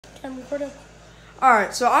I'm recording.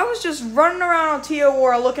 Alright, so I was just running around on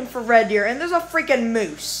TOWAR looking for red deer, and there's a freaking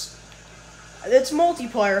moose. It's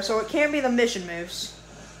multiplayer, so it can't be the mission moose.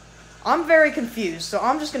 I'm very confused, so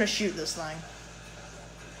I'm just gonna shoot this thing.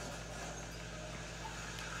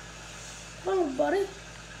 Oh, buddy.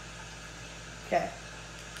 Okay.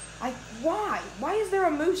 Why? Why is there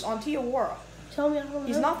a moose on TOWAR? Tell me I don't know.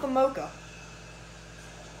 He's not the Mocha.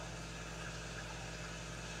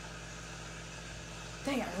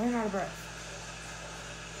 Dang it, I ran out of breath.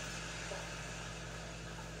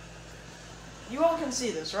 You all can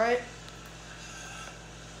see this, right?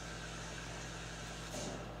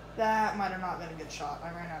 That might have not been a good shot.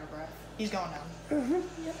 I ran out of breath. He's going down.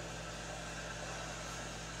 Yep.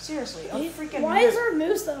 Seriously, a freaking Why moose. is there a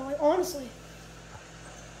moose though? Like honestly.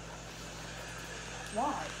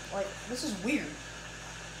 Why? Like, this is weird.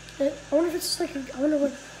 I wonder if it's just like I wonder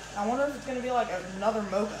what. I wonder if it's gonna be like another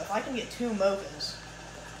Mocha. If I can get 2 Mochas.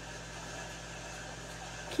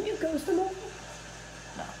 Can you ghost them all?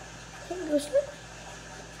 No. Can you ghost them?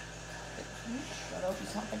 Can you shut up?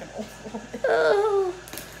 He's not like an old woman. Oh,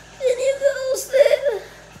 can you ghost it?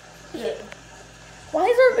 Yeah. Why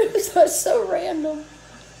is our moose that's so random?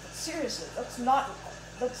 Seriously, that's not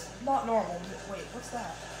normal. Wait, what's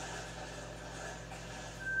that?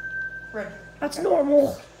 Red. That's Okay.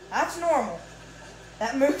 normal. That's normal.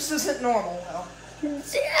 That moose isn't normal, though.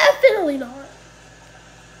 Definitely not.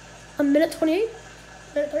 A minute 28?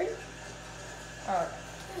 Minute 30? Alright.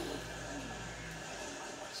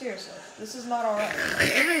 Seriously, this is not alright.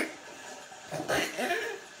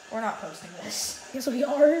 We're not posting this. Yes, we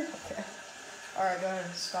are. Okay. Alright, go ahead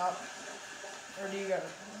and stop. Or do you go?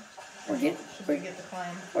 Should we get the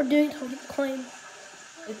claim? We're doing total claim.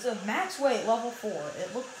 It's a max weight level 4.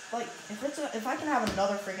 It looks like if I can have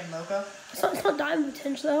another freaking Mocha. It's not diamond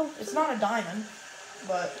tinge though. It's not a diamond,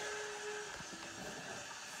 but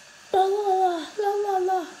La la la la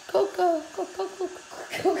la. Coco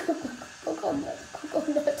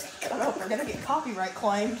nuts. shut up, we're gonna get copyright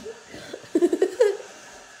claimed.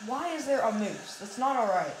 Why is there a moose? That's not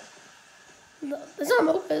alright. No, it's not a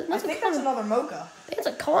mocha. I think that's another Mocha. I think it's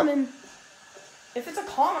a common. If it's a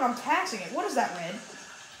common, I'm taxing it. What is that, Red?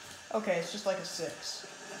 Okay, it's just like a 6.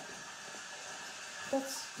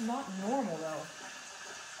 That's not normal, though.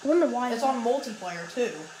 I wonder why. It's on multiplayer,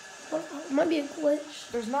 too. It might be a glitch.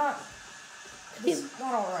 There's not... This is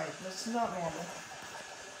not alright. This is not normal.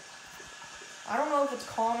 I don't know if it's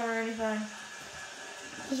common or anything.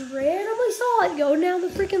 Just randomly saw it go down the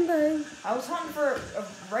freaking thing. I was hunting for a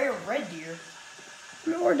rare red deer.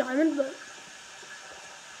 Or diamond, but...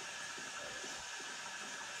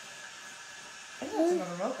 I think that's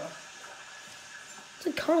another Mocha. It's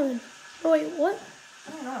a common. Oh, wait, what?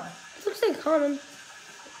 I don't know. It looks like a common.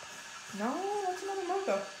 No, that's another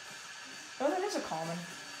Mocha. Oh, that is a common.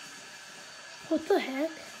 What the heck?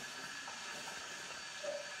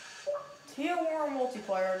 TOWAR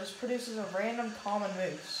multiplayer just produces a random common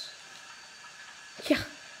moose. Yeah.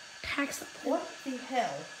 Tax that thing. What the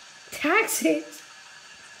hell? Tax it.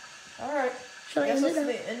 Alright. Should I Guess end that's it now?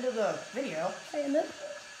 the end of the video. Should I end it?